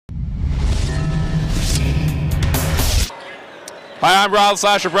Hi, I'm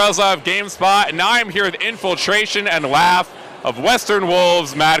Brad/Brezlov of GameSpot, and now I'm here with Infiltration and Laugh of Western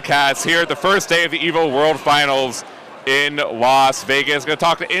Wolves Mad Cats here at the first day of the EVO World Finals in Las Vegas. Going to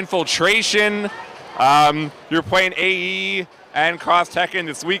talk to Infiltration. You're playing AE and Cross Tekken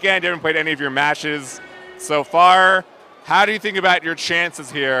this weekend. You haven't played any of your matches so far. How do you think about your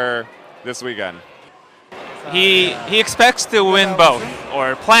chances here this weekend? He expects to win both,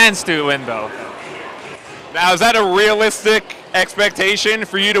 or plans to win both. Now, is that a realistic expectation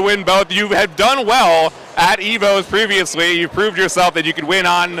for you to win both? You have done well at EVOs previously. You proved yourself that you could win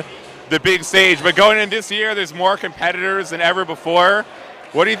on the big stage. But going in this year, there's more competitors than ever before.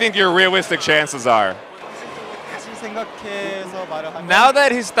 What do you think your realistic chances are? Now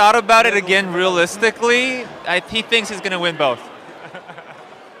that he's thought about it again realistically, he thinks he's going to win both.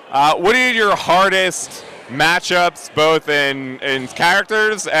 What are your hardest matchups, both in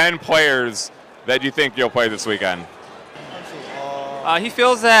characters and players, that you think you'll play this weekend? He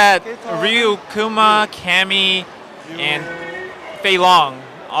feels that Ryu, Kuma, Cammy, and Fei Long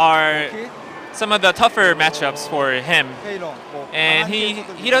are some of the tougher matchups for him. And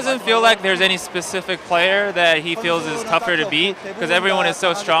he doesn't feel like there's any specific player that he feels is tougher to beat because everyone is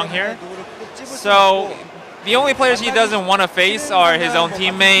so strong here. So the only players he doesn't want to face are his own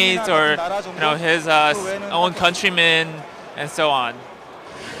teammates or his own countrymen and so on.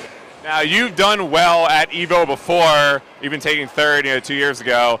 Now, you've done well at EVO before, even taking third 2 years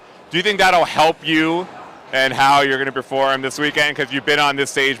ago. Do you think that'll help you and how you're going to perform this weekend because you've been on this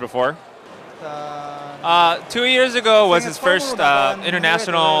stage before? 2 years ago was his first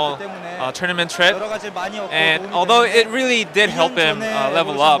international tournament trip, and although it really did help him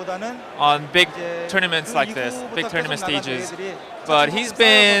level up on big tournaments like this, big tournament stages, but he's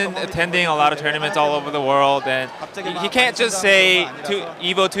been attending a lot of tournaments all over the world, and he can't just say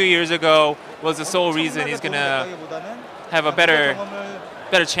EVO 2 years ago was the sole reason he's going to have a better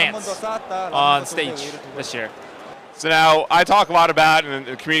chance on stage this year. So now, I talk a lot about, and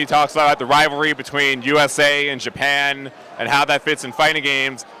the community talks a lot about the rivalry between USA and Japan and how that fits in fighting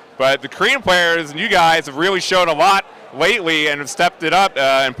games. But the Korean players and you guys have really shown a lot lately and have stepped it up.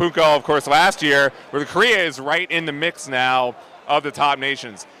 And Punko, of course, last year, where Korea is right in the mix now of the top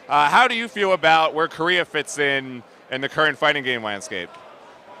nations. How do you feel about where Korea fits in the current fighting game landscape?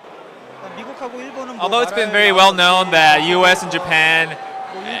 Although it's been very well known that US and Japan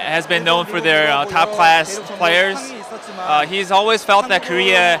has been known for their top-class players, he's always felt that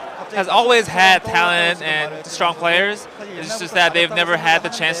Korea has always had talent and strong players. It's just that they've never had the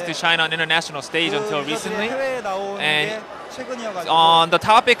chance to shine on international stage until recently. And on the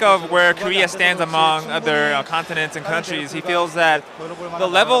topic of where Korea stands among other continents and countries, he feels that the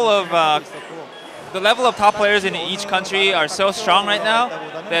level of top players in each country are so strong right now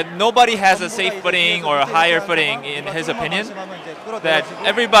that nobody has a safe footing or a higher footing, in his opinion, that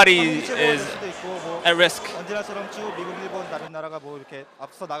everybody is at risk.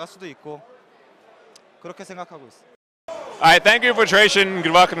 All right, thank you, Infiltration.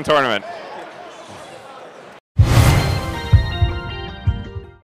 Good luck in the tournament.